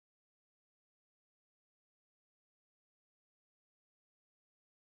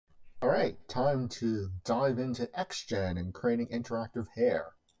All right, time to dive into XGen and creating interactive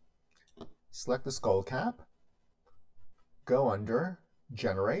hair. Select the skull cap, go under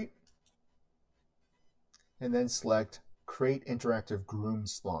Generate, and then select Create Interactive Groom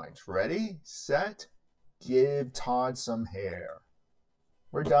Splines. Ready, set, give Todd some hair.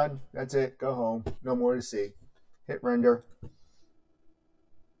 We're done. That's it. Go home. No more to see. Hit render.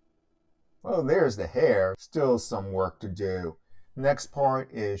 Well, there's the hair. Still some work to do. Next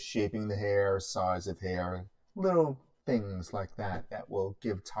part is shaping the hair, size of hair, little things like that that will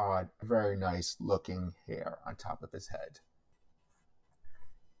give Todd a very nice looking hair on top of his head.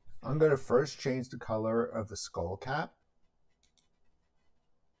 I'm going to first change the color of the skull cap.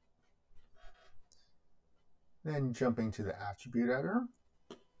 Then jumping to the attribute editor.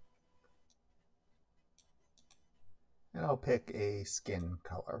 And I'll pick a skin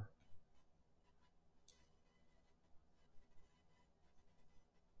color.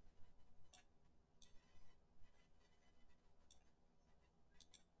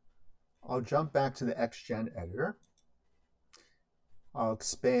 I'll jump back to the XGen editor. I'll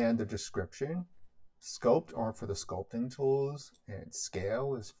expand the description. Sculpt are for the sculpting tools, and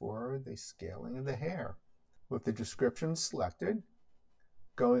scale is for the scaling of the hair. With the description selected,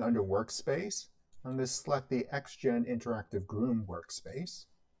 going under Workspace, I'm going to select the XGen Interactive Groom workspace.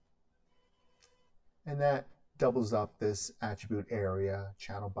 And that doubles up this attribute area,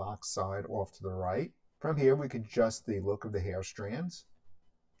 channel box side off to the right. From here, we could adjust the look of the hair strands,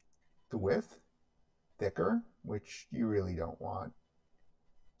 the width, thicker, which you really don't want.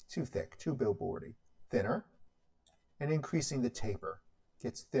 Too thick, too billboardy. Thinner, and increasing the taper.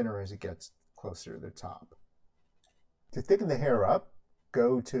 Gets thinner as it gets closer to the top. To thicken the hair up,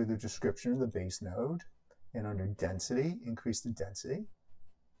 go to the description of the base node, and under density, increase the density.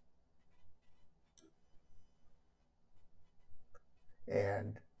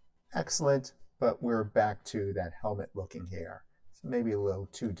 And excellent, but we're back to that helmet looking hair. So maybe a little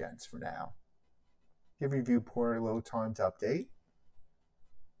too dense for now. Give your viewport a little time to update.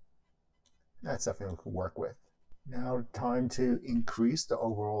 That's something we can work with. Now time to increase the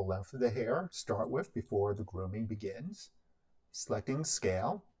overall length of the hair to start with before the grooming begins. Selecting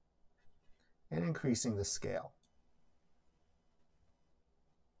scale and increasing the scale.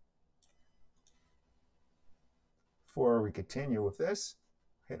 Before we continue with this,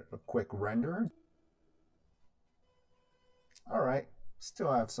 hit a quick render. All right,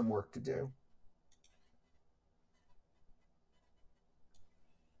 still have some work to do.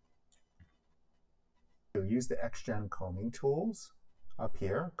 Use the XGen combing tools up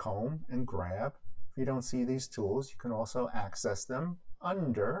here, comb and grab. If you don't see these tools, you can also access them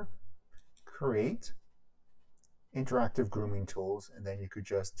under Create Interactive Grooming Tools, and then you could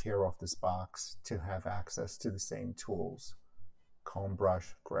just tear off this box to have access to the same tools. Comb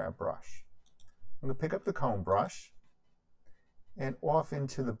brush, grab brush. I'm going to pick up the comb brush, and off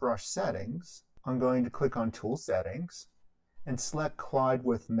into the brush settings, I'm going to click on Tool Settings and select Collide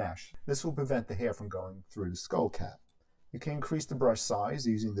with Mesh. This will prevent the hair from going through the skull cap. You can increase the brush size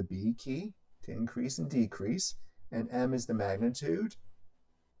using the B key to increase and decrease, and M is the magnitude.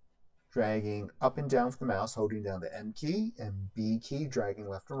 Dragging up and down with the mouse, holding down the M key, and B key, dragging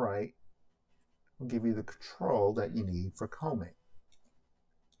left and right, will give you the control that you need for combing.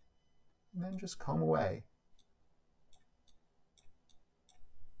 And then just comb away.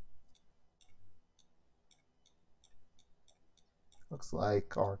 Looks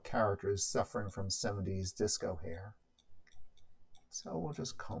like our character is suffering from 70s disco hair. So we'll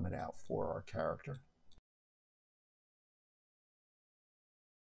just comb it out for our character.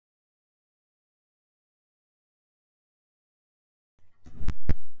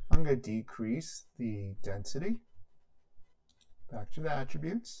 I'm going to decrease the density. Back to the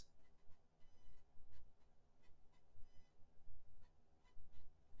attributes.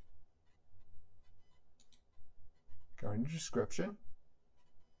 Go into description.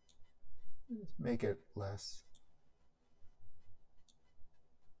 Just make it less.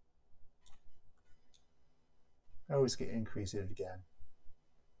 I always can increase it again.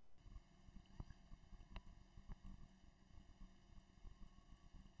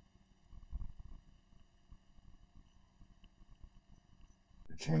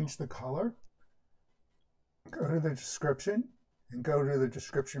 Change the color. Go to the description and go to the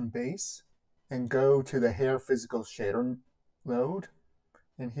description base and go to the hair physical shader node.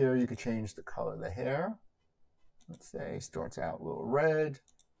 And here you can change the color of the hair. Let's say starts out a little red,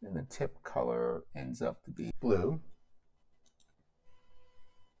 and the tip color ends up to be blue.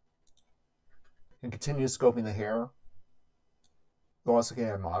 And continue scoping the hair. You also can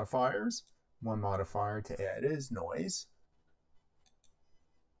add modifiers. One modifier to add is noise.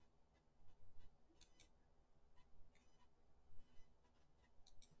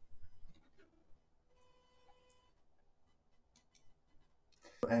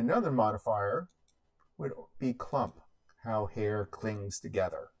 another modifier would be clump, how hair clings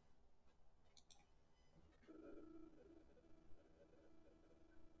together.